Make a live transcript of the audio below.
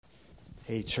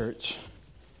Hey, church.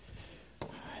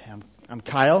 I'm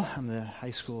Kyle. I'm the high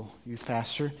school youth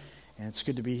pastor, and it's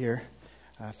good to be here.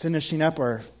 Finishing up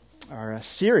our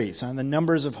series on the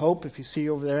Numbers of Hope. If you see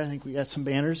over there, I think we got some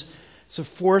banners. It's the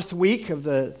fourth week of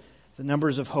the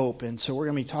Numbers of Hope, and so we're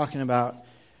going to be talking about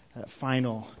that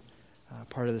final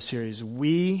part of the series,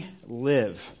 We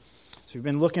Live. So we've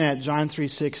been looking at John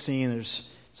 3:16.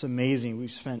 It's amazing.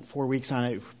 We've spent 4 weeks on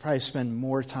it. We'll probably spend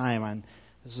more time on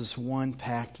this one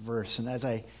packed verse. And as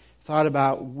I thought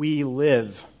about we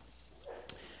live,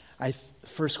 the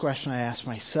first question I asked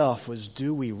myself was,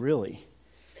 do we really?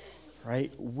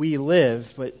 Right? We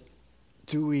live, but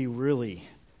do we really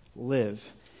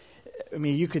live? I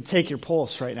mean, you could take your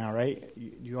pulse right now, right?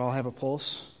 You all have a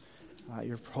pulse?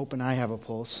 You're hoping I have a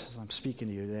pulse as I'm speaking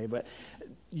to you today. But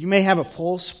you may have a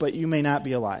pulse, but you may not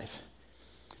be alive.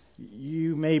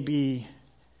 You may be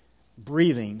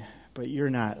breathing, but you're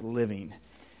not living.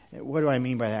 What do I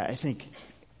mean by that? I think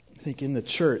in the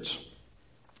church,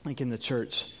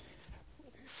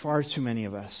 far too many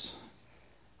of us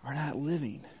are not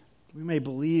living. We may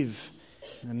believe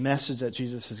in the message that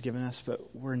Jesus has given us,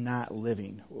 but we're not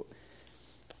living.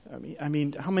 I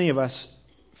mean, how many of us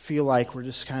feel like we're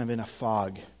just kind of in a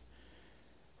fog?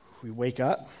 We wake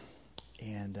up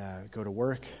and go to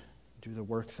work, do the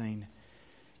work thing,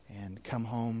 and come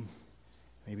home,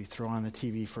 maybe throw on the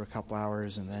TV for a couple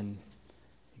hours, and then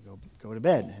you go to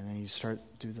bed, and then you start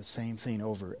do the same thing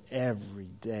over every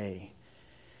day.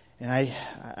 And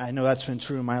I know that's been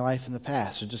true in my life in the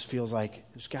past. It just feels like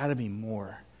there's got to be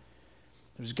more.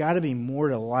 There's got to be more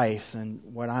to life than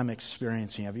what I'm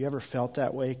experiencing. Have you ever felt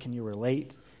that way? Can you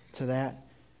relate to that?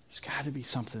 There's got to be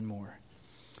something more.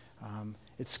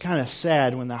 It's kind of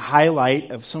sad when the highlight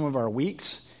of some of our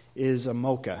weeks is a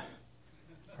mocha,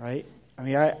 right? I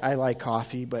mean, I like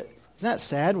coffee, but isn't that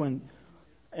sad when...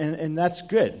 And that's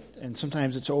good. And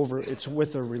sometimes it's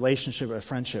with a relationship or a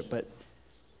friendship. But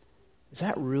is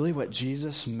that really what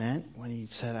Jesus meant when he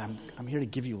said, I'm here to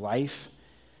give you life?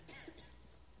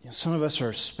 You know, some of us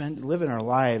are living our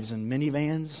lives in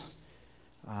minivans.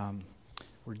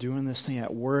 We're doing this thing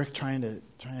at work, trying to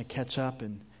catch up,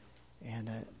 and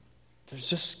there's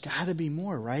just got to be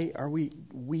more, right?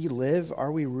 We live?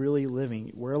 Are we really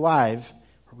living? We're alive.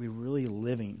 Are we really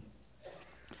living?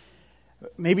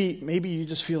 Maybe you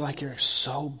just feel like you're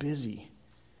so busy.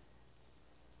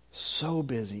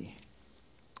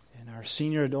 And our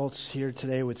senior adults here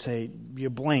today would say,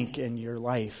 you blink and your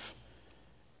life,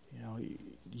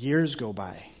 years go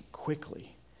by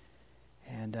quickly.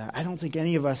 And I don't think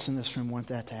any of us in this room want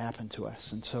that to happen to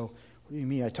us. And so, what do you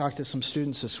mean? I talked to some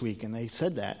students this week, and they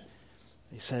said that.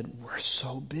 They said, we're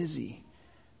so busy,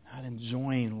 not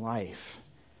enjoying life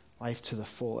to the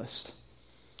fullest.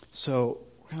 So,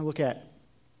 we're going to look at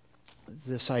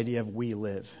this idea of we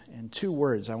live. And 2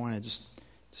 words I want to just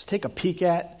take a peek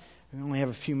at. We only have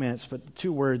a few minutes, but the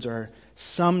 2 words are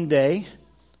someday.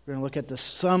 We're going to look at the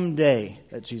someday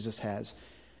that Jesus has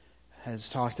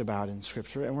talked about in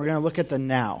Scripture. And we're going to look at the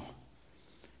now.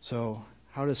 So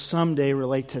how does someday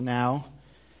relate to now?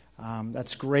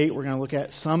 That's great. We're going to look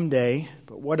at someday,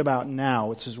 but what about now,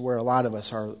 which is where a lot of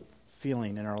us are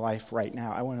feeling in our life right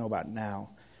now. I want to know about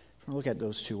now. We're going to look at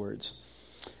those 2 words.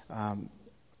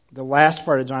 The last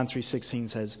part of John 3:16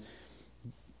 says,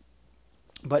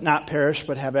 but not perish,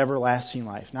 but have everlasting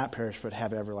life. Not perish, but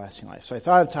have everlasting life. So I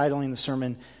thought of titling the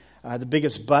sermon, The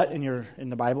Biggest But in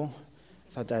the Bible.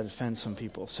 I thought that would offend some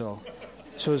people. So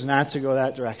I chose not to go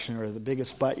that direction, or the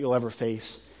biggest but you'll ever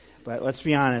face. But let's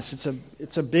be honest,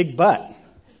 it's a big but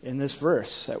in this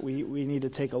verse that we need to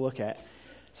take a look at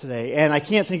today. And I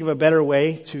can't think of a better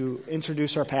way to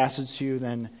introduce our passage to you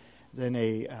than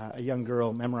a young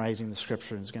girl memorizing the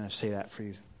Scripture is going to say that for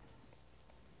you.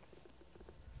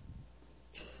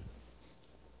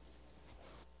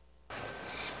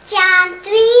 John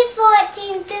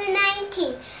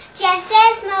 3:14-19. Just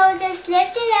as Moses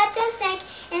lifted up the snake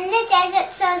in the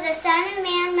desert, so the Son of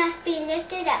Man must be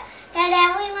lifted up, that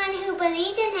everyone who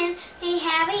believes in him may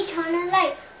have eternal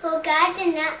life. For God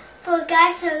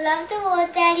so loved the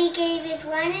world that he gave his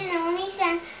one and only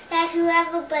Son, that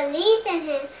whoever believes in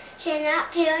him shall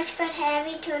not perish but have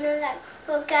eternal life.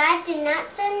 For God did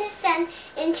not send his Son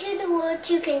into the world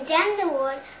to condemn the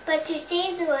world, but to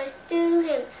save the world through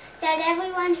him. That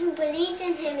everyone who believes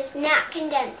in him is not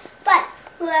condemned. But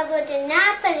whoever does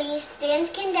not believe stands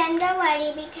condemned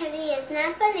already, because he has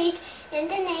not believed in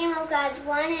the name of God's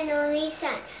one and only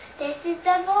Son. This is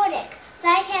the verdict.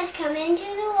 Light has come into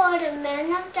the world, and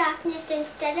men of darkness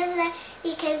instead of light,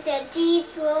 because their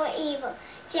deeds were evil.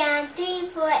 John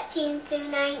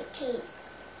 3:14-19.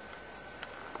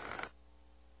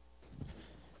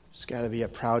 There's got to be a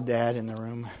proud dad in the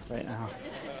room right now.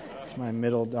 It's my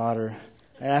middle daughter.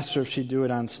 I asked her if she'd do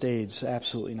it on stage.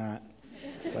 Absolutely not.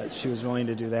 But she was willing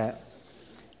to do that.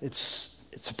 It's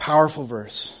a powerful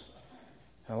verse.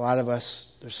 A lot of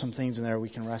us, there's some things in there we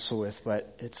can wrestle with,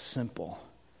 but it's simple,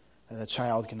 that a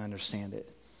child can understand it.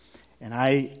 And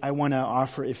I want to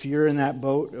offer, if you're in that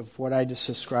boat of what I just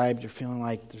described, you're feeling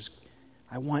like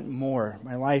I want more.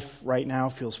 My life right now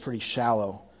feels pretty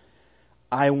shallow.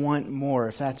 I want more.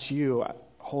 If that's you,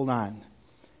 hold on,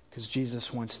 because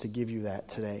Jesus wants to give you that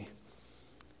today.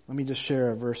 Let me just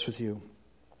share a verse with you.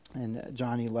 In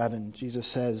John 11, Jesus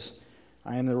says,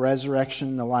 I am the resurrection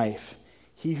and the life.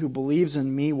 He who believes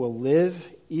in me will live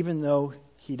even though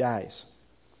he dies.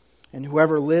 And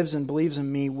whoever lives and believes in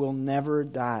me will never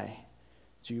die.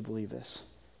 Do you believe this?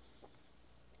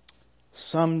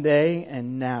 Someday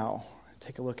and now.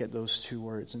 Take a look at those two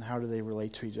words and how do they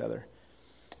relate to each other.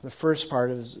 The first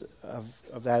part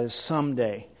of that is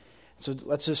someday. So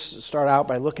let's just start out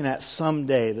by looking at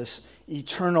someday, this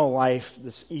eternal life,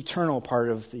 this eternal part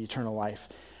of the eternal life.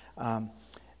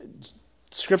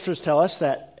 Scriptures tell us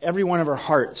that every one of our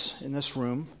hearts in this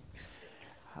room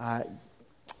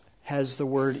has the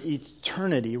word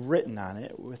eternity written on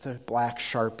it with a black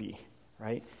Sharpie,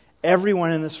 right?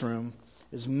 Everyone in this room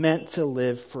is meant to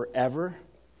live forever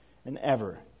and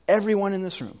ever. Everyone in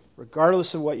this room,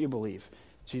 regardless of what you believe,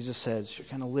 Jesus says you're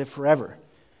going to live forever.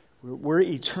 We're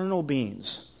eternal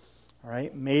beings, all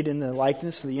right, made in the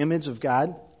likeness, the image of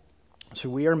God. So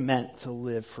we are meant to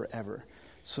live forever.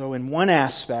 So in one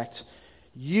aspect,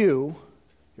 your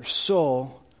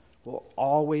soul will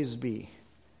always be.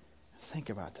 Think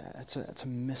about that. That's a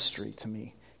mystery to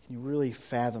me. Can you really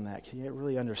fathom that? Can you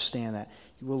really understand that?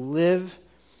 You will live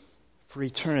for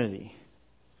eternity.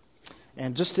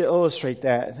 And just to illustrate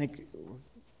that, I think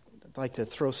I'd like to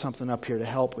throw something up here to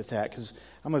help with that, because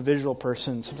I'm a visual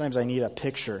person. Sometimes I need a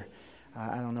picture.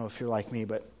 I don't know if you're like me,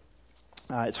 but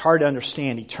it's hard to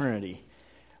understand eternity.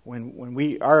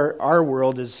 When our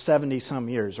world is 70-some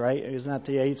years, right? Isn't that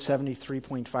the age,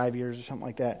 73.5 years or something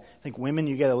like that? I think women,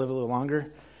 you got to live a little longer.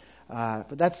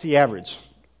 But that's the average.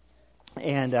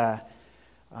 And so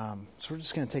we're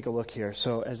just going to take a look here.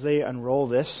 So as they unroll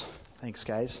this, thanks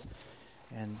guys,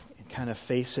 and kind of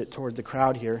face it toward the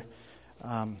crowd here.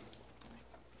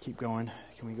 Keep going.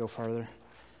 Can we go farther?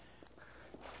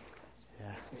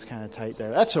 Yeah, it's kind of tight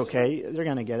there. That's okay. They're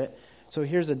going to get it. So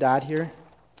here's a dot here.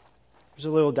 There's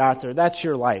a little dot there. That's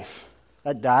your life.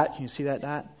 That dot, can you see that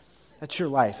dot? That's your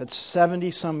life. That's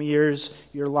 70-some years,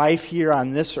 your life here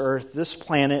on this earth, this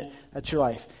planet. That's your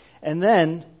life. And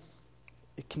then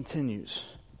it continues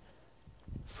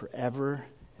forever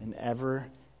and ever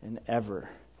and ever.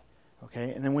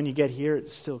 Okay? And then when you get here,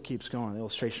 it still keeps going. The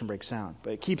illustration breaks down.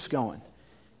 But it keeps going.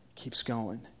 Keeps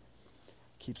going.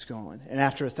 Keeps going. And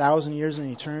after 1,000 years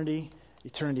in eternity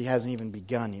hasn't even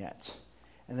begun yet.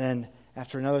 And then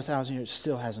after another 1,000 years, it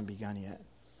still hasn't begun yet.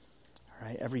 All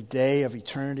right? Every day of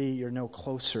eternity, you're no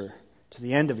closer to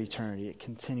the end of eternity. It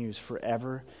continues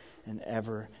forever and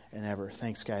ever and ever.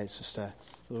 Thanks, guys. Just a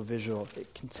little visual.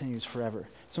 It continues forever.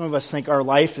 Some of us think our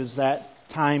life is that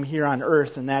time here on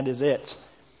earth, and that is it.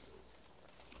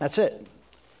 That's it.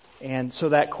 And so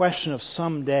that question of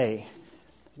someday,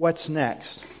 what's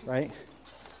next, right?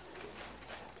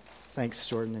 Thanks,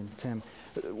 Jordan and Tim.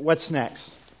 What's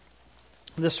next?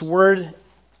 This word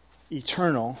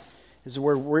eternal is the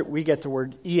word we get the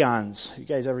word eons. You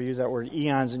guys ever use that word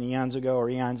eons and eons ago or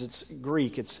eons? It's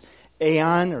Greek. It's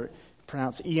aeon, or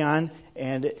pronounced eon,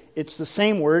 and it's the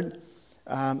same word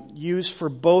used for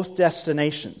both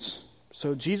destinations.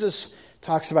 So Jesus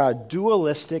talks about a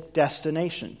dualistic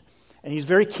destination, and he's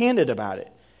very candid about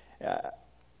it.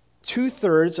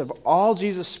 2/3 of all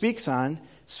Jesus speaks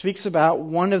about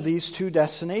one of these two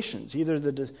destinations, either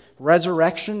the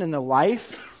resurrection and the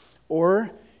life or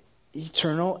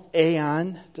eternal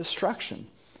aeon destruction.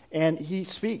 And he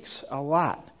speaks a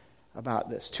lot about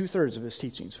this. 2/3 of his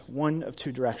teachings, one of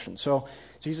two directions. So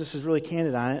Jesus is really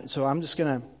candid on it. So I'm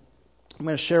going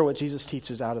to share what Jesus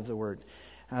teaches out of the Word.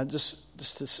 Just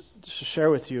to share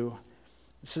with you,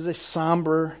 this is a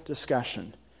somber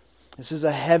discussion. This is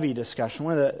a heavy discussion,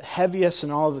 one of the heaviest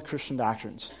in all of the Christian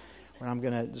doctrines, what I'm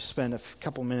going to just spend a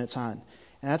couple minutes on.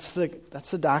 And that's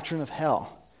the doctrine of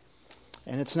hell.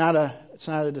 And it's not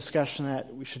a discussion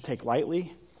that we should take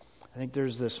lightly. I think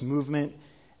there's this movement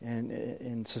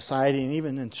in society and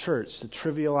even in church to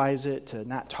trivialize it, to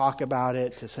not talk about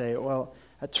it, to say, well,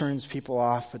 that turns people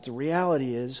off. But the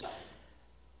reality is,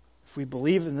 if we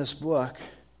believe in this book,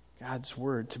 God's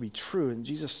Word, to be true, and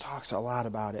Jesus talks a lot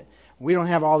about it. We don't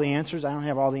have all the answers. I don't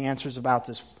have all the answers about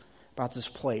this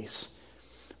place.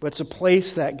 but it's a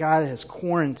place that God has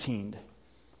quarantined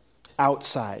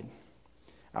outside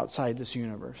this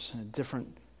universe, in a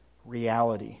different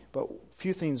reality. But a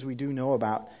few things we do know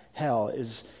about hell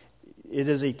is it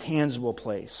is a tangible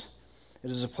place.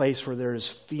 It is a place where there is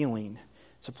feeling.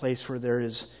 It's a place where there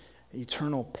is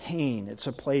eternal pain. It's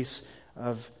a place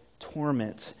of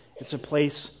torment. It's a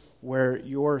place where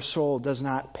your soul does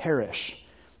not perish.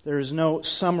 There is no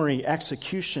summary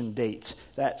execution date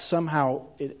that somehow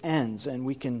it ends and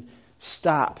we can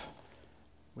stop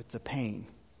with the pain.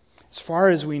 As far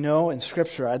as we know in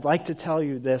Scripture, I'd like to tell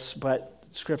you this, but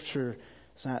Scripture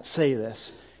does not say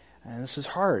this. And this is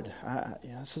hard.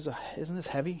 Isn't this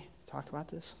heavy to talk about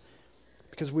this?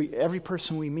 Because every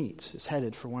person we meet is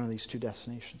headed for one of these two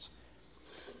destinations.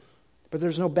 But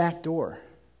there's no back door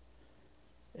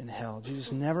in hell.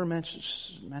 Jesus never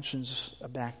mentions a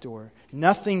back door.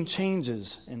 Nothing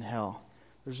changes in hell.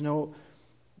 There's no,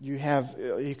 you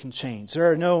can change.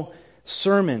 There are no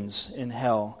sermons in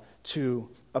hell to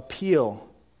appeal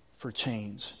for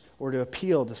change or to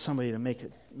appeal to somebody to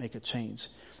make a change.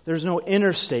 There's no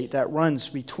interstate that runs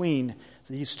between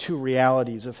these two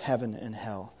realities of heaven and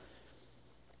hell.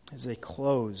 As a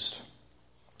closed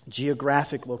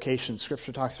geographic location,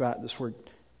 Scripture talks about this word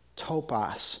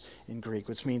topos in Greek,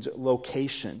 which means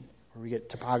location, where we get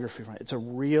topography from. It's a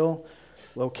real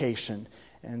location.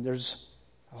 And there's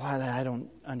a lot that I don't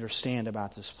understand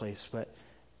about this place, but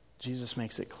Jesus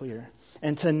makes it clear.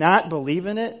 And to not believe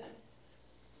in it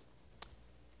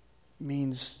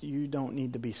means you don't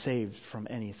need to be saved from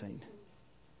anything.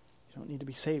 You don't need to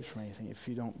be saved from anything if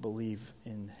you don't believe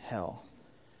in hell.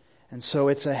 And so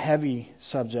it's a heavy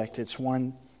subject. It's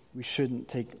one we shouldn't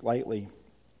take lightly.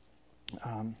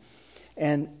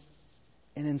 And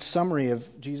in summary of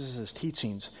Jesus'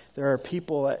 teachings, there are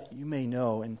people that you may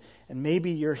know, and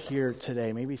maybe you're here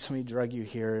today. Maybe somebody drug you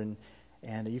here,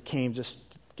 and you came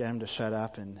just to get them to shut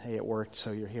up, and hey, it worked,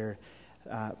 so you're here.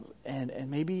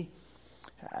 And maybe,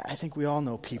 I think we all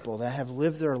know people that have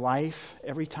lived their life.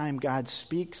 Every time God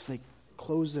speaks, they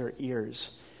close their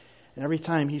ears. And every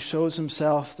time he shows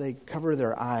himself, they cover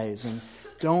their eyes. And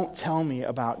don't tell me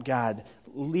about God.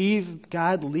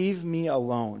 Leave me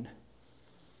alone.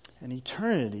 And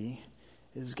eternity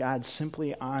is God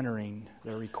simply honoring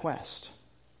their request.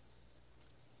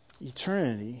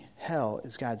 Eternity, hell,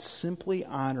 is God simply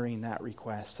honoring that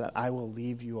request, that I will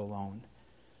leave you alone.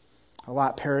 A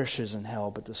lot perishes in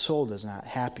hell, but the soul does not.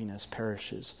 Happiness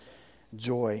perishes.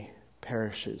 Joy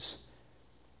perishes.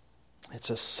 It's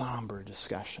a somber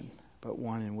discussion, but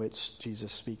one in which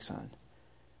Jesus speaks on.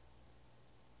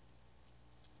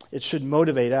 It should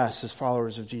motivate us as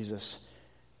followers of Jesus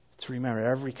to remember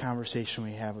every conversation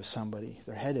we have with somebody,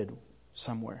 they're headed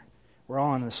somewhere. We're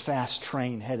all on this fast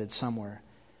train headed somewhere.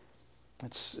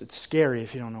 It's scary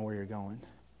if you don't know where you're going.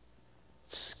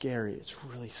 It's scary. It's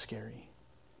really scary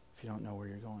if you don't know where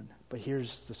you're going. But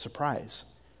here's the surprise.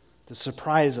 The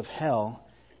surprise of hell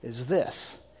is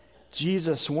this.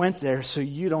 Jesus went there so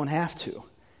you don't have to.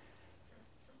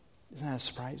 Isn't that a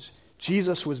surprise?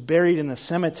 Jesus was buried in the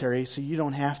cemetery so you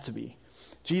don't have to be.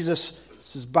 Jesus'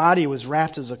 body was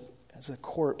wrapped as a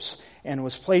corpse and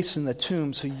was placed in the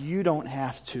tomb so you don't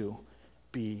have to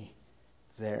be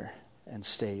there and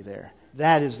stay there.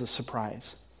 That is the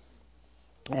surprise.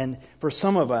 And for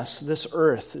some of us, this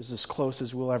earth is as close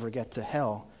as we'll ever get to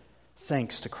hell,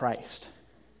 thanks to Christ.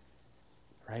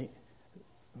 Right?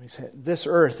 Let me say it. This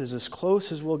earth is as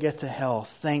close as we'll get to hell,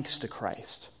 thanks to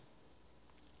Christ.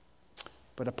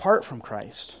 But apart from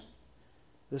Christ,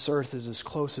 this earth is as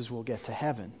close as we'll get to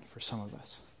heaven for some of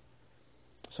us.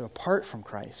 So apart from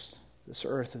Christ, this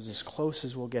earth is as close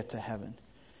as we'll get to heaven.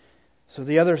 So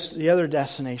the other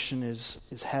destination is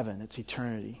heaven. It's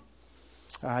eternity.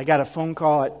 I got a phone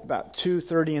call at about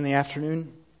 2:30 in the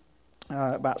afternoon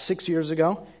about 6 years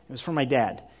ago. It was from my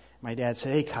dad. My dad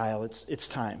said, "Hey, Kyle, it's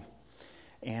time."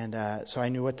 And so I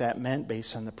knew what that meant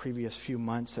based on the previous few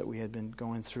months that we had been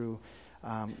going through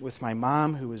with my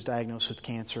mom, who was diagnosed with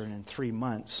cancer, and in 3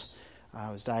 months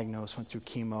I was diagnosed, went through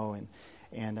chemo,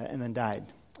 and then died.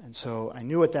 And so I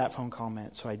knew what that phone call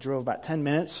meant. So I drove about 10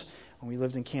 minutes when we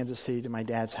lived in Kansas City to my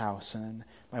dad's house. And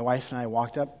my wife and I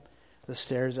walked up the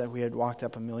stairs that we had walked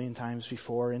up a million times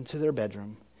before into their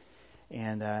bedroom,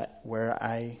 and where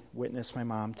I witnessed my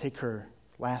mom take her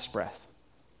last breath.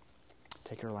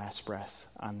 Take her last breath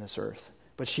on this earth.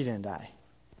 But she didn't die.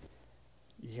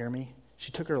 You hear me?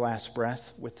 She took her last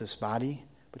breath with this body,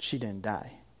 but she didn't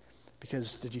die.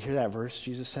 Because, did you hear that verse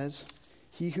Jesus says?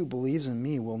 He who believes in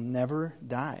me will never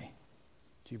die.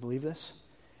 Do you believe this?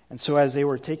 And so as they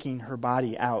were taking her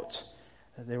body out,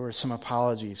 there were some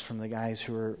apologies from the guys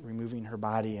who were removing her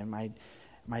body, and my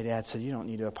my dad said, you don't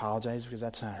need to apologize because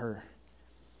that's not her.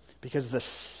 Because the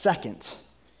second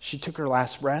she took her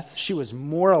last breath, she was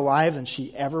more alive than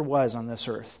she ever was on this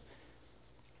earth.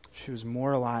 She was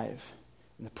more alive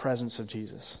in the presence of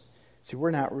Jesus. See,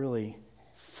 we're not really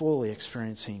fully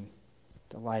experiencing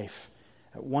the life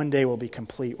that one day will be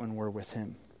complete when we're with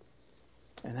him.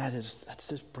 And that's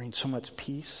just brings so much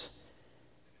peace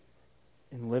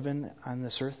in living on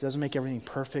this earth. It doesn't make everything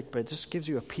perfect, but it just gives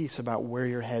you a peace about where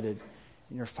you're headed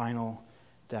in your final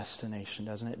destination,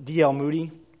 doesn't it? D.L.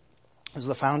 Moody was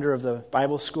the founder of the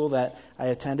Bible school that I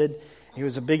attended. He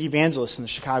was a big evangelist in the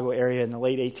Chicago area in the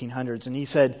late 1800s, and he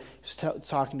was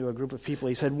talking to a group of people,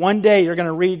 he said, one day you're going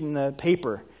to read in the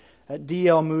paper that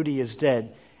D.L. Moody is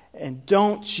dead, and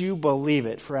don't you believe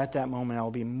it, for at that moment I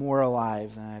will be more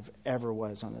alive than I've ever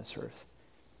was on this earth.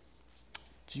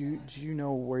 Do you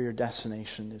know where your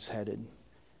destination is headed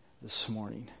this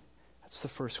morning? That's the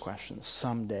first question,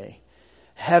 someday.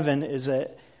 Heaven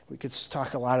we could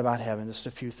talk a lot about heaven, just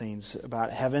a few things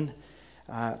about heaven.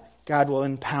 God will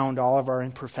impound all of our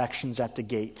imperfections at the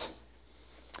gate.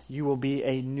 You will be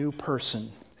a new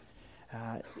person.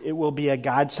 It will be a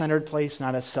God-centered place,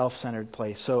 not a self-centered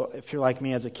place. So if you're like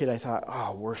me as a kid, I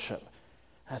thought, worship,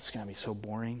 that's going to be so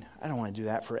boring. I don't want to do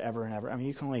that forever and ever. I mean,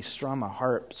 you can only strum a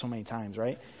harp so many times,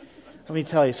 right? Let me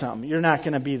tell you something. You're not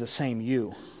going to be the same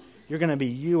you. You're going to be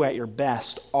you at your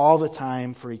best all the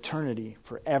time for eternity,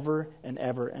 forever and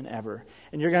ever and ever.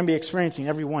 And you're going to be experiencing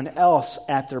everyone else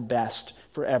at their best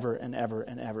forever and ever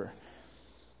and ever.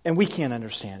 And we can't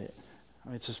understand it. I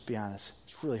mean, let's just be honest.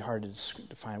 It's really hard to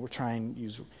define. We're trying to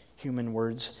use human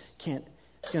words.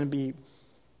 It's going to be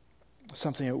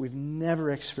something that we've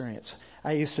never experienced.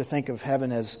 I used to think of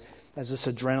heaven as this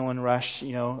adrenaline rush,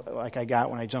 like I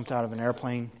got when I jumped out of an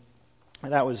airplane.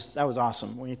 And that was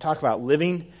awesome. When you talk about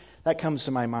living, that comes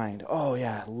to my mind. Oh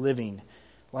yeah, living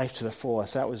life to the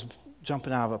fullest. That was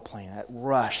jumping out of a plane, that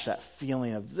rush, that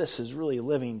feeling of this is really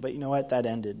living. But you know what? That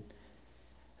ended.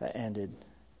 It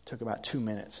took about 2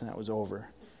 minutes and that was over.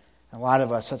 And a lot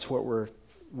of us, that's what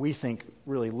we think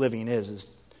really living is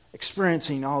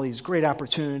experiencing all these great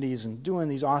opportunities and doing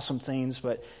these awesome things,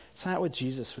 but it's not what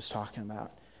Jesus was talking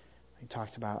about. When he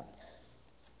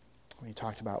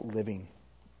talked about living.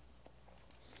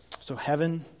 So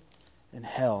heaven and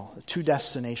hell, the two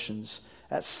destinations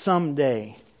that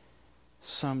someday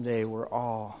we're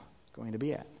all going to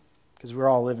be at, because we're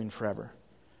all living forever,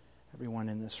 everyone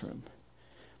in this room.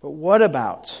 But what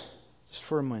about, just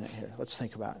for a minute here, let's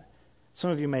think about it. Some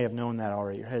of you may have known that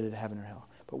already. You're headed to heaven or hell.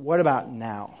 But what about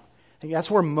now? I think that's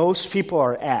where most people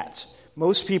are at.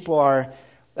 Most people are,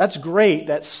 that's great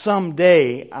that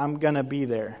someday I'm going to be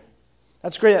there.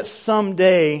 That's great that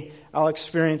someday I'll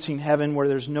experiencing heaven where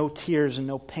there's no tears and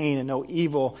no pain and no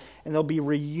evil, and there'll be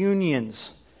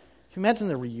reunions. Can you imagine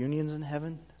the reunions in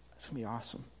heaven? That's going to be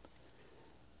awesome.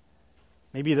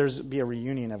 Maybe there's be a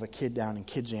reunion of a kid down in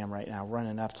Kid Jam right now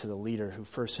running up to the leader who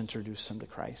first introduced him to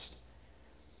Christ.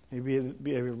 Maybe it'd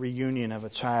be a reunion of a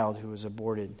child who was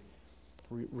aborted,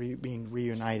 being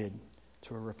reunited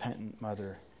to a repentant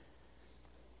mother.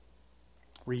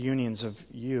 Reunions of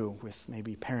you with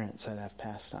maybe parents that have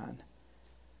passed on.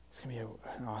 It's going to be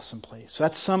an awesome place. So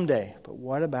that's someday. But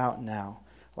what about now?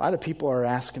 A lot of people are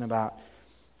asking about,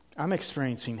 I'm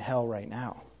experiencing hell right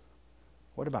now.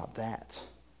 What about that?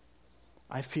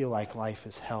 I feel like life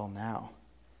is hell now.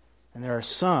 And there are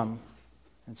some,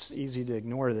 it's easy to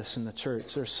ignore this in the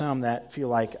church, there are some that feel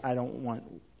like I don't want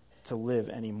to live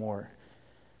anymore.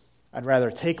 I'd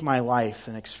rather take my life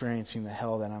than experiencing the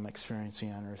hell that I'm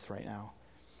experiencing on earth right now.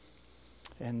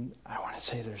 And I want to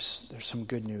say there's some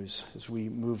good news as we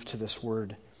move to this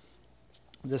word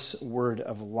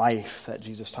of life that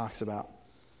Jesus talks about.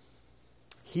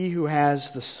 He who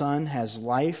has the Son has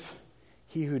life.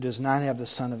 He who does not have the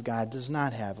Son of God does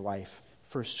not have life.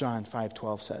 1 John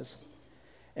 5:12 says.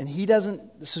 And he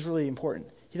doesn't, this is really important,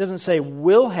 he doesn't say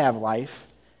will have life.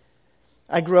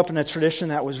 I grew up in a tradition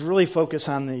that was really focused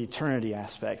on the eternity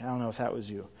aspect. I don't know if that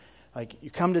was you. Like, you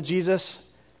come to Jesus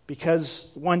because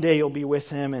one day you'll be with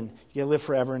him and you'll live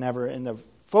forever and ever. And the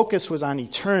focus was on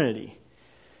eternity.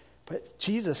 But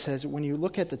Jesus says, when you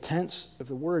look at the tense of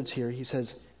the words here, he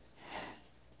says,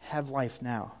 have life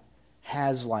now.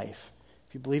 Has life.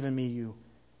 If you believe in me, you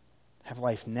have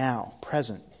life now,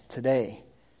 present, today.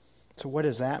 So what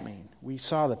does that mean? We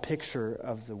saw the picture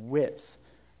of the width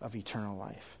of eternal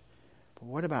life. But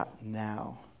what about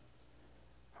now?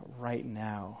 Right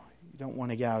now. You don't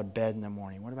want to get out of bed in the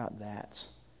morning. What about that?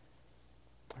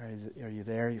 Are you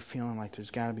there? You're feeling like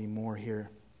there's got to be more here.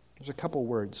 There's a couple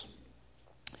words.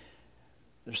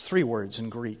 There's 3 words in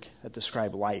Greek that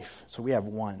describe life. So we have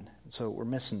one. So we're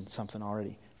missing something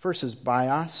already. First is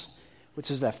bios, which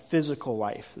is that physical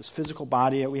life, this physical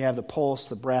body that we have, the pulse,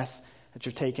 the breath that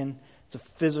you're taking. It's a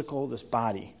physical, this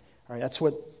body. All right, that's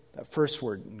what that first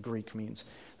word in Greek means.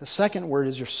 The second word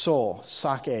is your soul,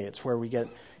 psyche. It's where we get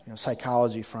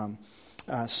psychology from.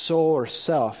 Soul or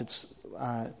self. It's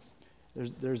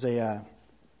there's a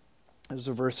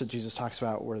verse that Jesus talks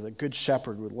about where the good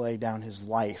shepherd would lay down his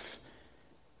life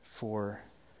for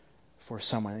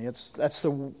someone. That's the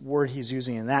word he's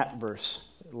using in that verse,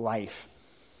 life.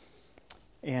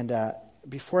 And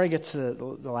before I get to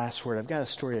the last word, I've got a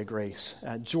story of grace.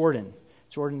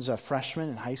 Jordan's a freshman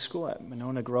in high school at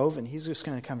Monona Grove, and he's just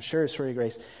going to come share his story of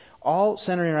grace, all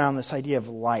centering around this idea of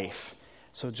life.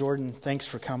 So Jordan, thanks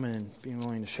for coming and being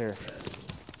willing to share.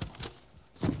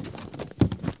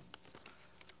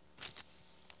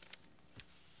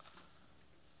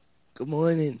 Good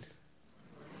morning.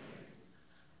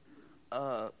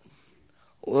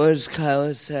 As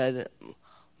Kyla said,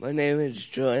 my name is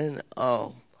Jordan.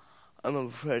 I'm a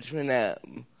freshman at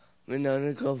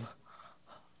Monona Grove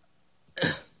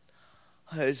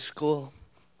High School.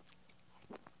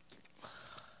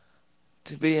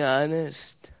 To be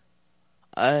honest,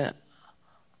 I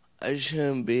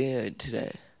shouldn't be here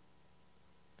today.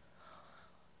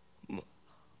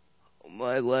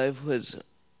 My life was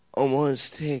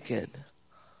almost taken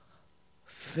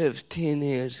 15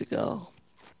 years ago.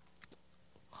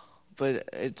 But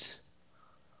it's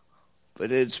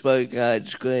by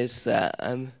God's grace that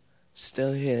I'm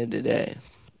still here today.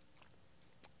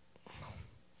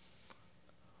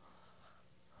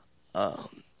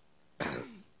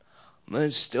 My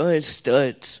story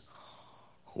starts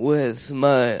with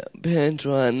my parents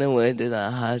were on their way to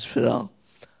the hospital,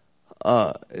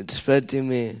 expecting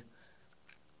me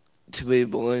to be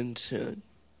born soon.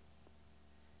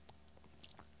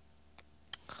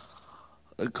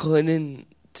 According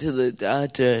to the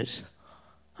doctors,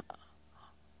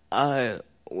 I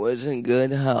was in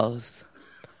good health,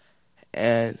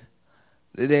 and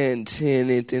they didn't see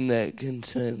anything that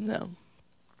concerned them.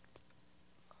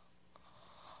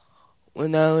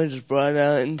 When I was brought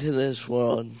out into this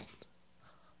world,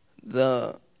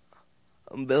 the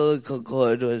umbilical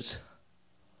cord was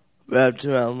wrapped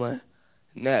around my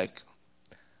neck,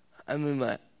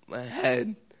 my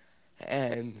head,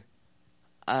 and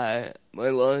my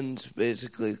lungs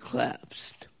basically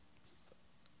collapsed.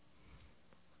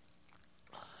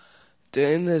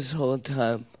 During this whole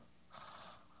time,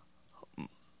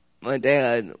 my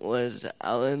dad was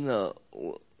out in the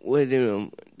waiting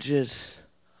room just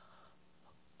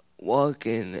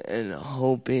walking and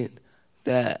hoping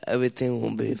that everything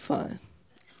will be fine.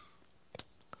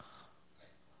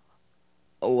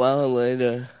 A while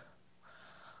later,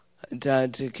 a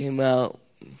doctor came out,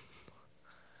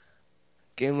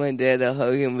 gave my dad a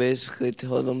hug, and basically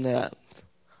told him that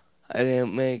I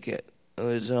didn't make it. It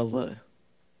was over.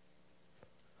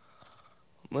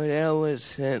 My dad was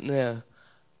sitting there,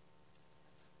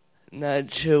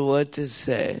 not sure what to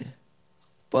say,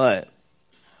 but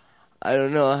I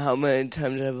don't know how many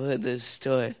times I've heard this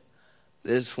story.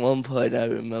 This one part I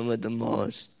remember the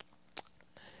most.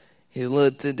 He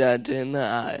looked the doctor in the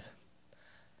eye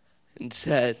and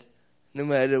said, no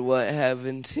matter what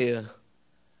happens here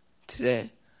today,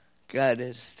 God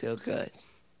is still good.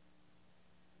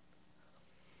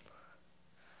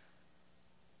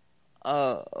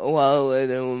 A while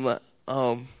later, when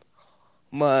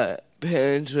my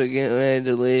parents were getting ready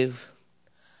to leave,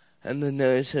 and the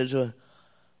nurses were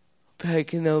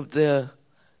packing up their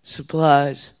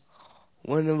supplies,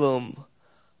 one of them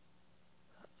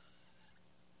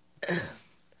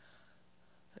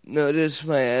noticed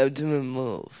my abdomen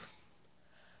move,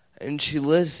 and she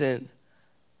listened,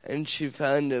 and she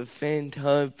found a faint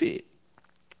heartbeat.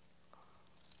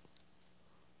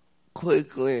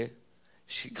 Quickly,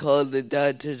 she called the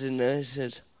doctors and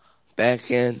nurses back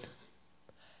in,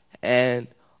 and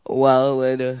a while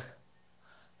later,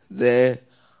 they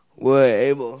were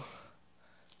able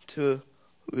to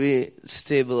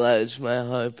re-stabilize my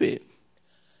heartbeat,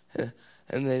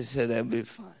 and they said I'd be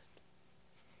fine.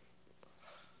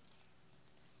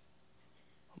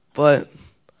 But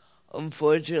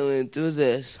unfortunately, through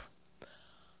this,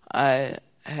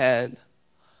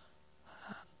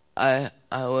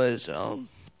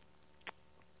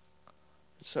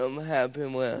 something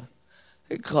happened where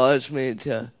it caused me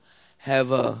to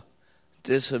have a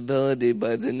disability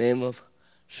by the name of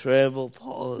cerebral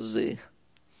palsy,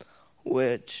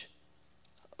 which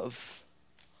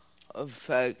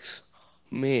affects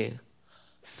me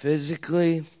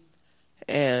physically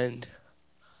and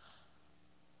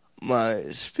my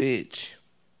speech.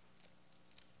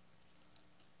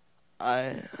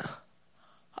 I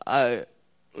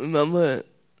remember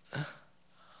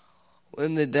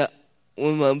when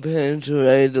my parents were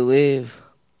ready to leave,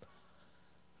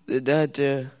 the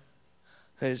doctor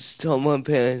has told my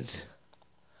parents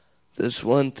this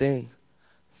one thing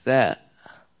that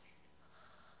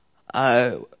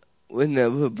I would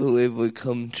never believe would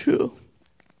come true.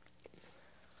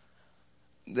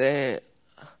 They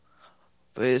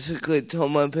basically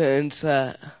told my parents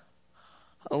that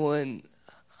I would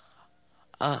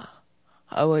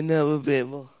never be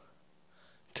able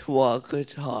to walk or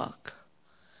talk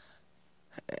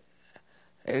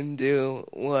and do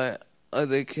what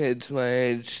other kids my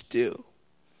age do.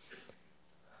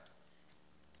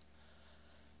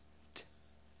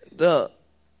 The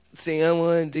thing I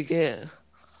wanted to get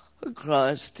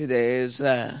across today is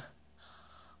that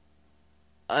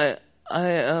I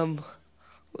am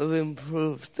living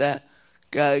proof that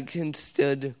God can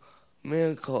still do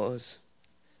miracles,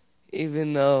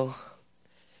 even though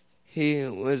He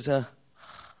was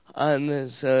on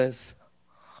this earth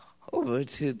over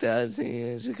 2,000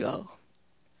 years ago.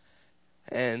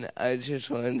 And I just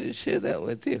wanted to share that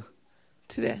with you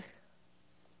today.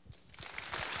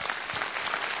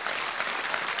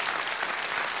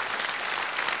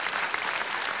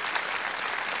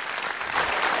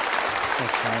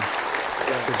 Thanks, man.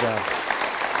 Good job.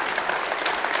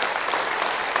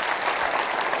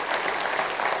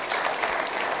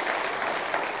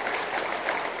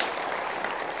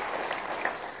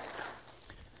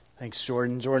 Thanks,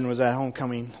 Jordan. Jordan was at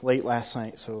homecoming late last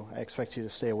night, so I expect you to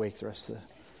stay awake the rest of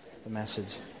the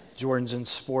message. Jordan's in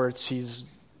sports. He's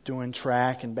doing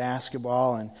track and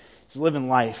basketball, and he's living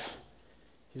life.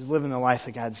 He's living the life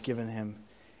that God's given him,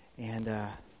 and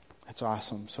that's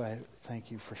awesome. So I thank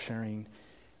you for sharing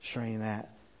that.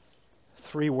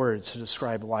 3 words to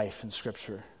describe life in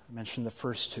Scripture. I mentioned the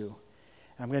first 2. And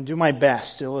I'm going to do my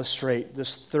best to illustrate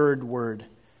this third word.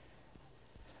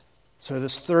 So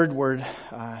this third word,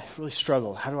 I really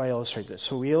struggled. How do I illustrate this?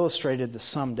 So we illustrated the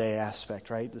someday aspect,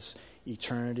 right? This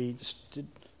eternity. Just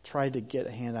tried to get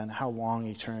a hand on how long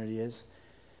eternity is.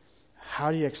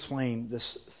 How do you explain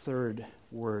this third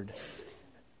word?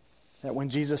 That when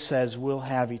Jesus says we'll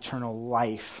have eternal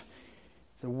life,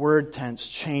 the word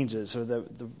tense changes, or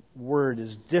the word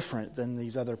is different than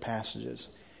these other passages.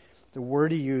 The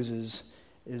word he uses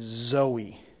is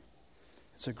Zoe.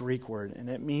 It's a Greek word, and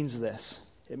it means this.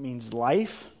 It means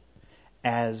life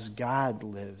as God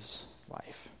lives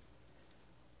life.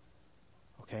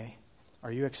 Okay?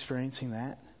 Are you experiencing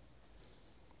that?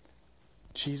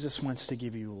 Jesus wants to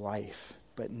give you life,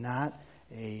 but not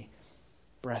a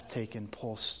breathtaking,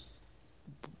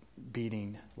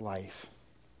 pulse-beating life.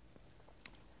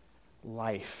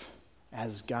 Life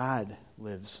as God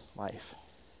lives life.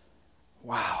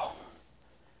 Wow.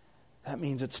 That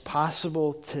means it's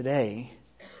possible today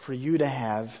for you to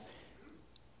have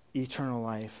eternal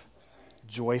life,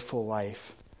 joyful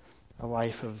life, a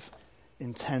life of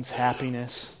intense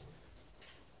happiness.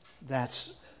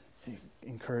 That's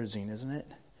encouraging, isn't it?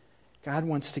 God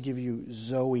wants to give you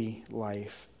Zoe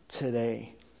life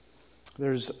today.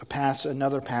 There's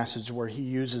another passage where he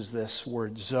uses this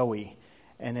word Zoe,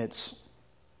 and it's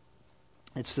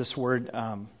this word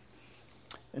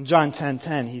in John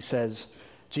 10:10.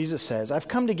 Jesus says, "I've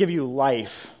come to give you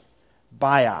life,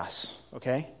 bios."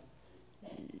 Okay,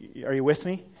 are you with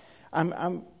me?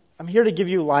 I'm here to give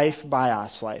you life,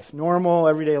 bios, life, normal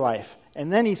everyday life,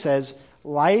 and then he says,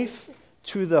 life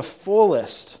to the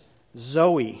fullest,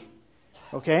 Zoe.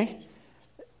 Okay.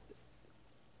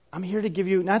 I'm here to give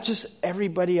you not just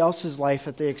everybody else's life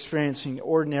that they experience in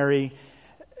ordinary,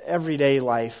 everyday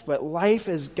life, but life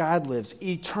as God lives,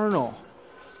 eternal,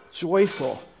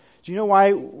 joyful. Do you know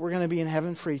why we're going to be in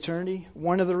heaven for eternity?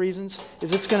 One of the reasons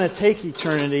is it's going to take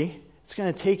eternity. It's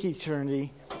going to take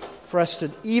eternity for us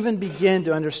to even begin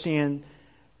to understand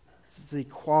the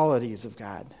qualities of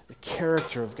God, the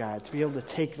character of God, to be able to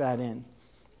take that in.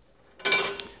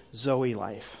 Zoe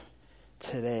life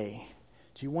today.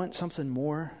 Do you want something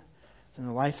more than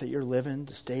the life that you're living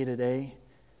just day to day?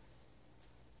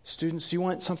 Students, do you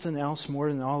want something else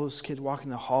more than all those kids walking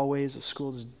the hallways of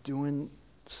school just doing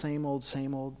same old,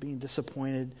 being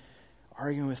disappointed,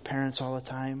 arguing with parents all the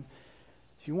time?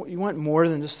 You want more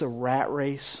than just the rat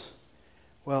race?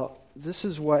 Well, this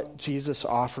is what Jesus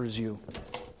offers you.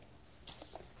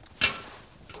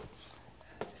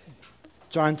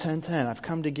 John 10:10, I've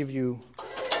come to give you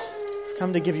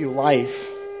life,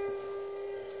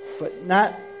 but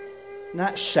not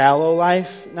shallow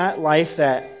life, not life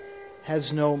that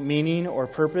has no meaning or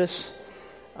purpose,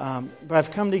 but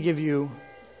I've come to give you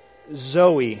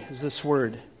Zoe, is this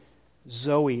word,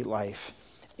 Zoe life.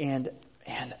 And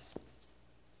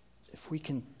if we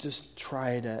can just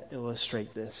try to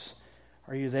illustrate this,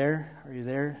 Are you there? Are you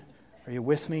there? Are you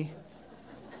with me?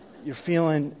 You're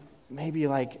feeling maybe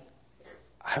like,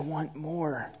 I want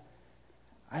more.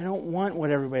 I don't want what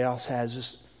everybody else has.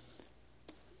 Just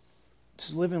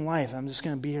living life. I'm just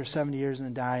going to be here 70 years and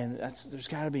then die, and there's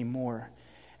got to be more.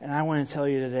 And I want to tell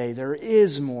you today, there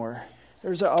is more.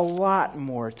 There's a lot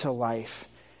more to life.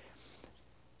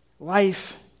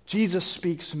 Life, Jesus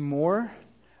speaks more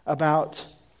about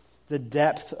the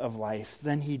depth of life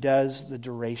than he does the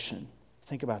duration.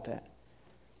 Think about that.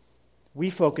 We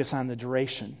focus on the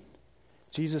duration.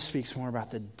 Jesus speaks more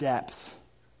about the depth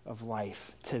of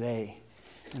life today.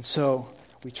 And so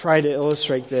we try to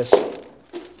illustrate this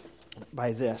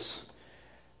by this.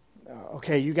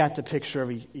 Okay, you got the picture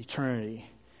of eternity.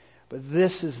 But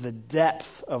this is the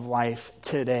depth of life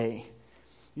today.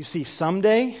 You see,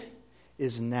 someday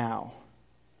is now.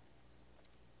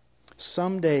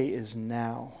 Someday is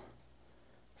now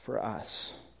for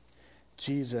us.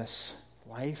 Jesus,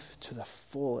 life to the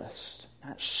fullest,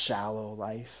 not shallow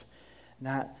life,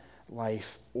 not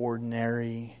life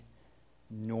ordinary,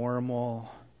 normal.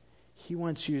 He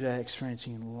wants you to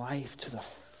experiencing life to the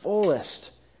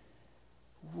fullest,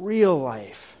 real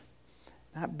life,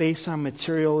 not based on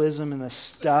materialism and the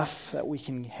stuff that we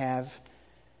can have,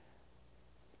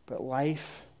 but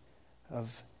life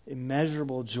of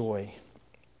immeasurable joy,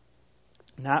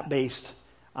 not based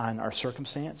on our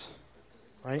circumstance,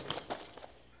 right?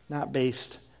 Not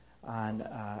based on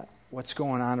what's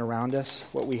going on around us,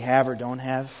 what we have or don't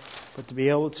have, but to be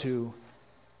able to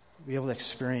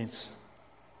experience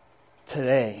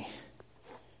today.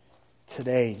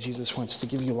 Today, Jesus wants to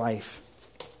give you life.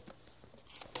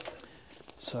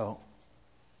 So,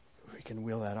 we can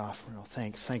wheel that off, Merle.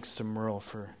 Thanks. Thanks to Merle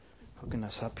for hooking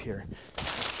us up here. And,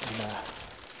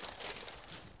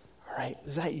 all right,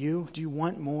 is that you? Do you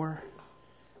want more?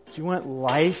 Do you want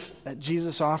life that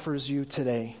Jesus offers you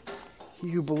today? He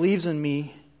who believes in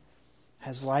me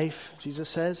has life, Jesus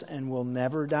says, and will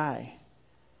never die.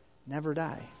 Never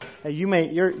die.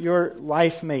 Your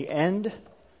life may end,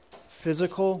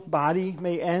 physical body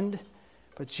may end,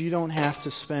 but you don't have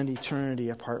to spend eternity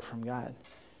apart from God.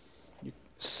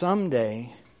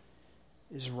 Someday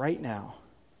is right now.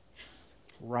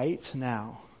 Right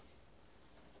now.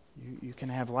 You can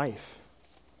have life.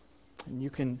 And you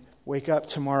can wake up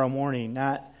tomorrow morning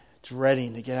not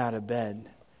dreading to get out of bed,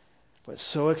 but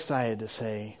so excited to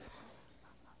say,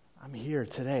 I'm here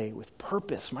today with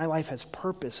purpose. My life has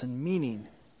purpose and meaning.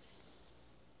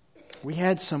 We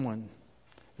had someone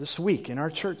this week in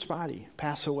our church body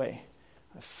pass away,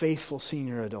 a faithful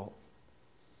senior adult.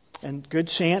 And good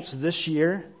chance this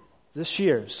year,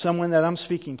 someone that I'm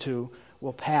speaking to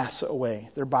will pass away.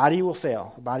 Their body will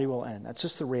fail. The body will end. That's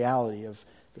just the reality of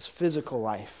this physical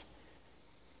life.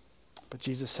 But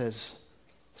Jesus says,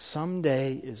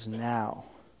 someday is now.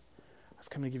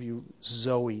 I've come to give you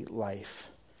Zoe life.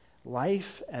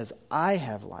 Life as I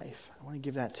have life. I want to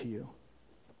give that to you.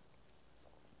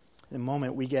 In a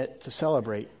moment, we get to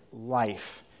celebrate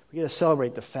life. We get to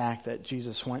celebrate the fact that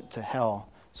Jesus went to hell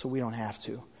so we don't have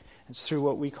to. It's through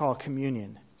what we call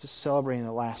communion. It's just celebrating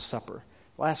the Last Supper,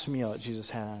 the last meal that Jesus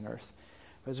had on earth.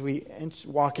 As we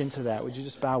walk into that, would you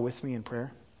just bow with me in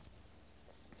prayer?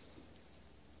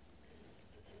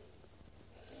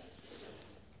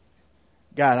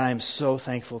 God, I am so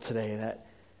thankful today that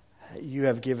you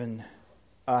have given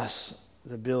us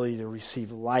the ability to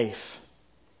receive life.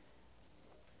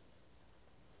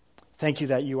 Thank you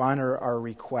that you honor our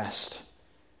request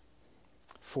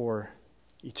for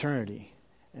eternity.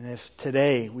 And if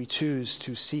today we choose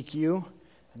to seek you,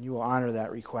 then you will honor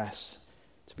that request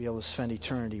to be able to spend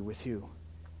eternity with you.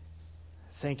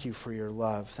 Thank you for your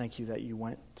love. Thank you that you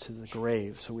went to the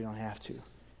grave so we don't have to.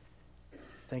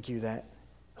 Thank you that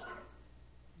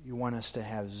you want us to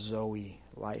have Zoe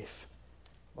life,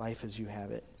 life as you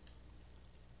have it.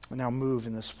 And now move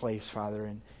in this place, Father,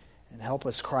 and help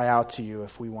us cry out to you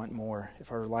if we want more,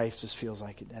 if our life just feels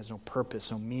like it has no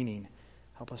purpose, no meaning.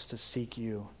 Help us to seek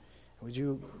you. Would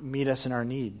you meet us in our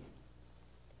need?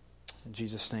 In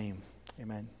Jesus' name,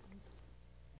 amen.